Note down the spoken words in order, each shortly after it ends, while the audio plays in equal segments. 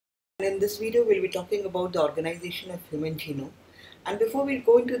in this video we'll be talking about the organization of human genome. And before we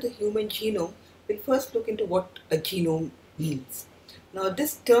go into the human genome, we'll first look into what a genome means. Now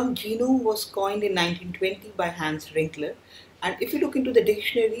this term genome was coined in 1920 by Hans Ringler, and if you look into the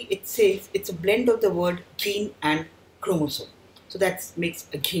dictionary, it says it's a blend of the word gene and chromosome. So that makes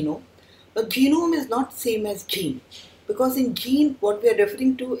a genome. But genome is not same as gene, because in gene what we are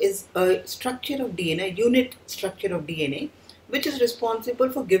referring to is a structure of DNA, unit structure of DNA, which is responsible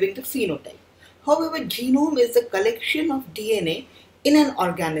for giving the phenotype. However, genome is the collection of DNA in an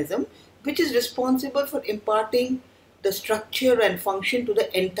organism which is responsible for imparting the structure and function to the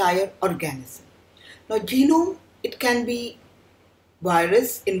entire organism. Now genome, it can be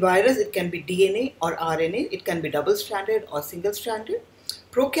virus. In virus it can be DNA or RNA, it can be double-stranded or single-stranded.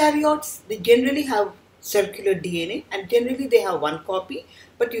 Prokaryotes, they generally have circular DNA and generally they have one copy,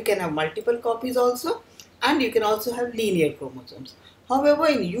 but you can have multiple copies also, and you can also have linear chromosomes. However,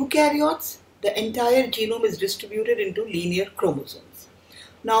 in eukaryotes, the entire genome is distributed into linear chromosomes.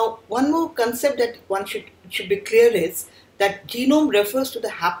 Now, one more concept that one should be clear is that genome refers to the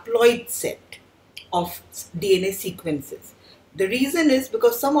haploid set of DNA sequences. The reason is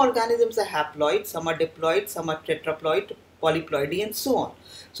because some organisms are haploid, some are diploid, some are tetraploid, polyploidy, and so on.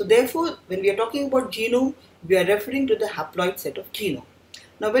 So therefore, when we are talking about genome, we are referring to the haploid set of genome.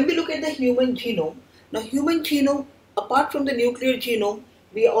 Now when we look at the human genome, apart from the nuclear genome,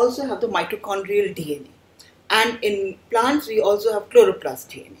 we also have the mitochondrial DNA. And in plants, we also have chloroplast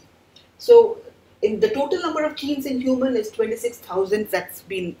DNA. So in the total number of genes in human is 26,000.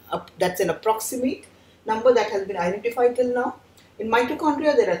 That's an approximate number that has been identified till now. In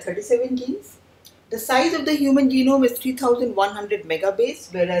mitochondria, there are 37 genes. The size of the human genome is 3,100 megabase,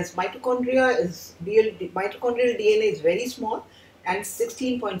 whereas mitochondrial DNA is very small and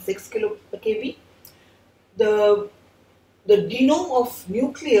 16.6 kb. The genome of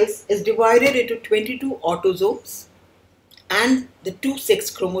nucleus is divided into 22 autosomes and the 2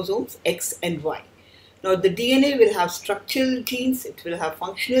 sex chromosomes X and Y. Now the DNA will have structural genes, it will have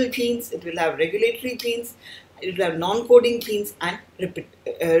functional genes, it will have regulatory genes, it will have non-coding genes and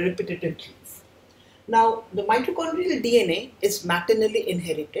repetitive genes. Now the mitochondrial DNA is maternally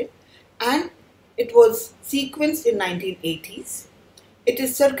inherited and it was sequenced in 1980s. It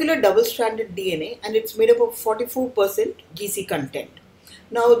is circular double-stranded DNA and it's made up of 44% GC content.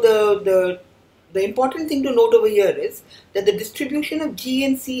 Now the important thing to note over here is that the distribution of G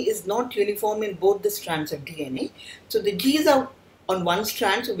and C is not uniform in both the strands of DNA. So the G's are on one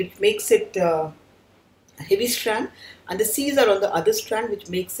strand, so which makes it a heavy strand, and the C's are on the other strand, which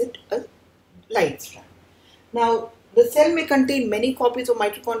makes it a light strand. Now the cell may contain many copies of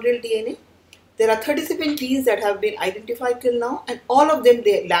mitochondrial DNA. There are 37 genes that have been identified till now, and all of them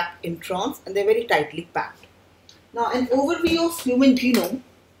they lack introns and they're very tightly packed. Now an overview of human genome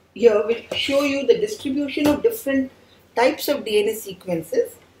here will show you the distribution of different types of DNA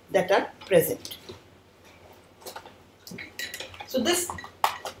sequences that are present. So this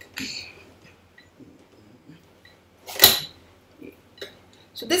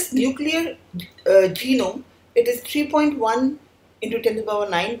nuclear genome, it is 3.1 into 10 to the power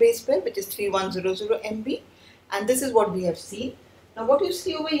 9 base pair, which is 3100 MB, and this is what we have seen. Now what you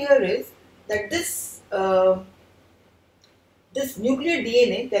see over here is that this nuclear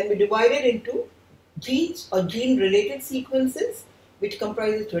DNA can be divided into genes or gene related sequences, which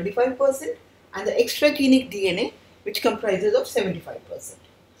comprises 25%, and the extragenic DNA, which comprises of 75%.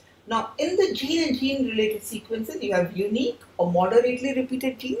 Now in the gene and gene related sequences, you have unique or moderately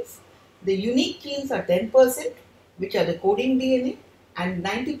repeated genes. The unique genes are 10%, which are the coding DNA, and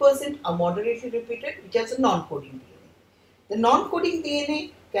 90% are moderately repeated, which is the non-coding DNA. The non-coding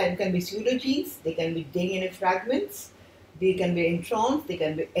DNA can be pseudogenes, they can be DNA fragments, they can be introns, they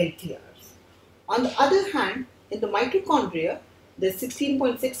can be LTRs. On the other hand, in the mitochondria, there's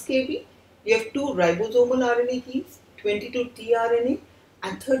 16.6 kb, you have 2 ribosomal RNA genes, 22 tRNA,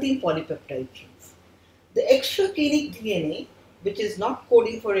 and 13 polypeptide genes. The extragenic DNA, which is not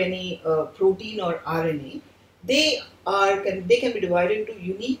coding for any protein or RNA, they can be divided into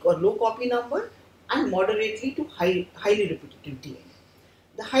unique or low copy number and moderately to highly repetitive DNA.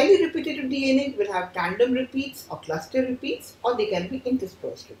 The highly repetitive DNA will have tandem repeats or cluster repeats, or they can be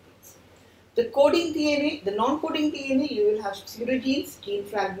interspersed repeats. The coding DNA, the non-coding DNA, you will have pseudogenes, gene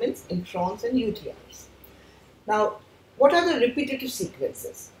fragments, introns and UTRs. Now, what are the repetitive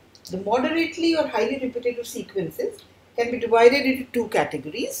sequences? The moderately or highly repetitive sequences can be divided into 2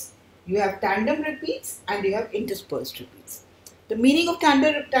 categories. You have tandem repeats and you have interspersed repeats. The meaning of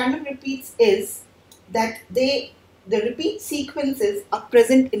tandem repeats is that the repeat sequences are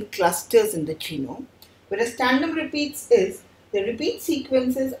present in clusters in the genome, whereas tandem repeats is The repeat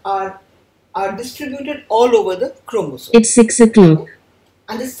sequences are distributed all over the chromosome. It's 6 o'clock.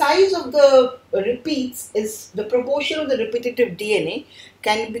 And the size of the repeats is the proportion of the repetitive DNA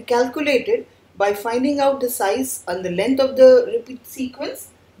can be calculated by finding out the size and the length of the repeat sequence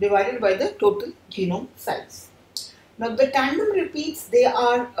divided by the total genome size. Now the tandem repeats, they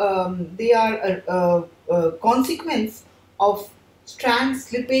are a consequence of strand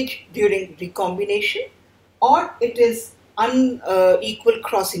slippage during recombination, or it is unequal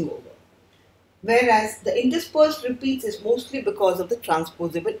crossing over. Whereas the interspersed repeats is mostly because of the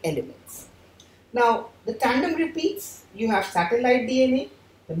transposable elements. Now, the tandem repeats, you have satellite DNA,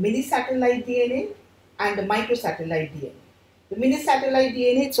 the mini-satellite DNA, and the microsatellite DNA. The mini-satellite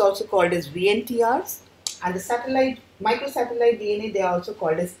DNA, it's also called as VNTRs, and the microsatellite DNA, they are also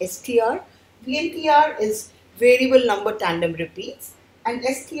called as STR. VNTR is variable number tandem repeats, and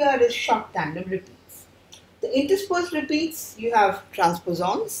STR is short tandem repeats. The interspersed repeats, you have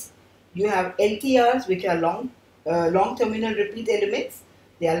transposons, you have LTRs, which are long terminal repeat elements.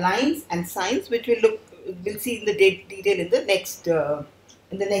 They are lines and signs, which we'll see in the detail in the next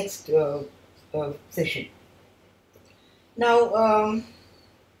session. Now,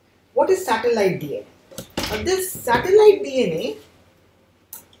 what is satellite DNA? This satellite DNA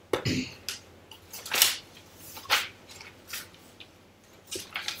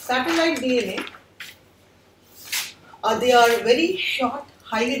they are very short,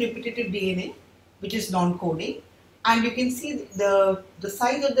 highly repetitive DNA, which is non-coding, and you can see the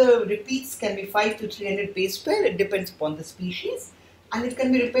size of the repeats can be 5 to 300 base pair. It depends upon the species, and it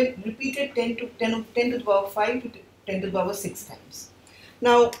can be repeated 10 to the power 5 to 10 to the power 6 times.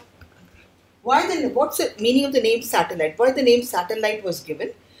 Now, what's the meaning of the name satellite? Why the name satellite was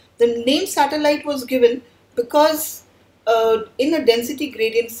given? The name satellite was given because in a density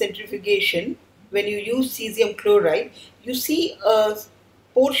gradient centrifugation, when you use cesium chloride, you see a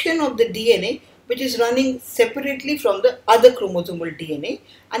portion of the DNA which is running separately from the other chromosomal DNA,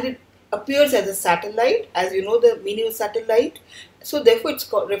 and it appears as a satellite, as you know the meaning of satellite. So therefore it's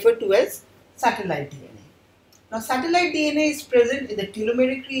referred to as satellite DNA. Now satellite DNA is present in the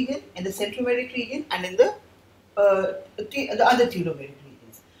telomeric region, in the centromeric region, and in the other telomeric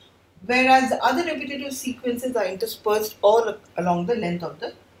regions. Whereas the other repetitive sequences are interspersed all along the length of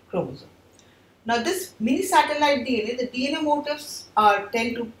the chromosome. Now this mini satellite DNA, the DNA motifs are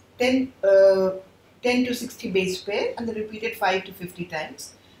 10 to 60 base pair, and they're repeated 5 to 50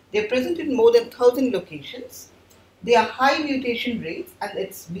 times. They're present in more than 1,000 locations. They are high mutation rates, and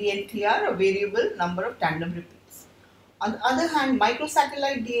it's VNTR, a variable number of tandem repeats. On the other hand,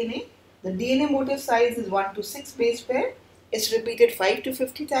 microsatellite DNA, the DNA motif size is 1 to 6 base pair. It's repeated 5 to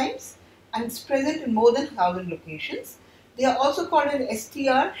 50 times, and it's present in more than 1,000 locations. They are also called as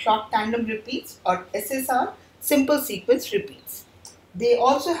STR, short tandem repeats, or SSR, simple sequence repeats. They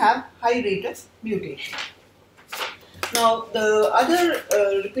also have high rate of mutation. Now, the other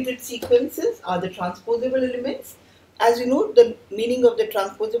repeated sequences are the transposable elements. As you know, the meaning of the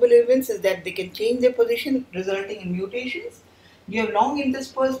transposable elements is that they can change their position, resulting in mutations. You have long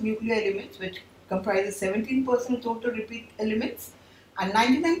interspersed nuclear elements, which comprises 17% of total repeat elements, and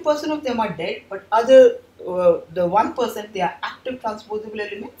 99% of them are dead, but the 1%, they are active transposable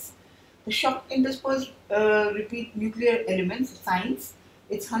elements. The short interspersed repeat nuclear elements, signs,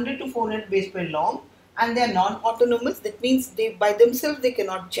 it's 100 to 400 base pair long, and they are non-autonomous. That means by themselves they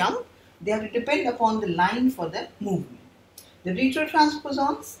cannot jump. They have to depend upon the line for the movement. The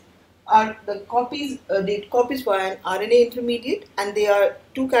retrotransposons are the copies via an RNA intermediate, and they are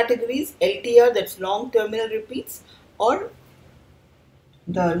two categories: LTR, that's long terminal repeats, or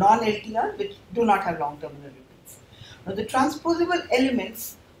the non-LTR, which do not have long terminal repeats. Now, the transposable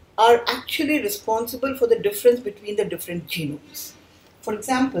elements are actually responsible for the difference between the different genomes. For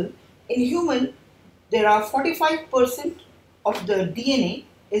example, in human, there are 45% of the DNA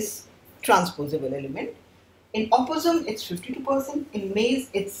is transposable element. In opossum, it's 52%. In maize,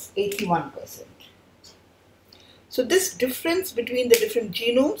 it's 81%. So this difference between the different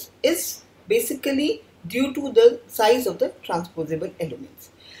genomes is basically due to the size of the transposable elements.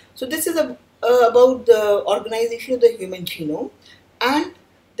 So this is about the organization of the human genome, and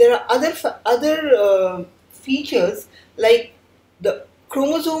there are other features like the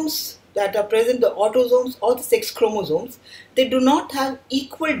chromosomes that are present, the autosomes or the sex chromosomes. They do not have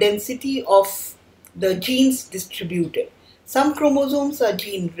equal density of the genes distributed. Some chromosomes are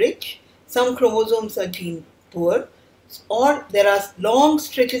gene rich, some chromosomes are gene poor, or there are long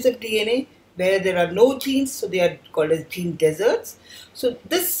stretches of DNA where there are no genes, so they are called as gene deserts. So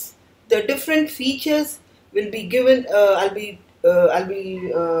the different features will be given. I'll be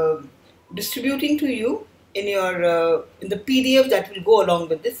distributing to you in your in the PDF that will go along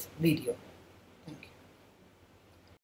with this video.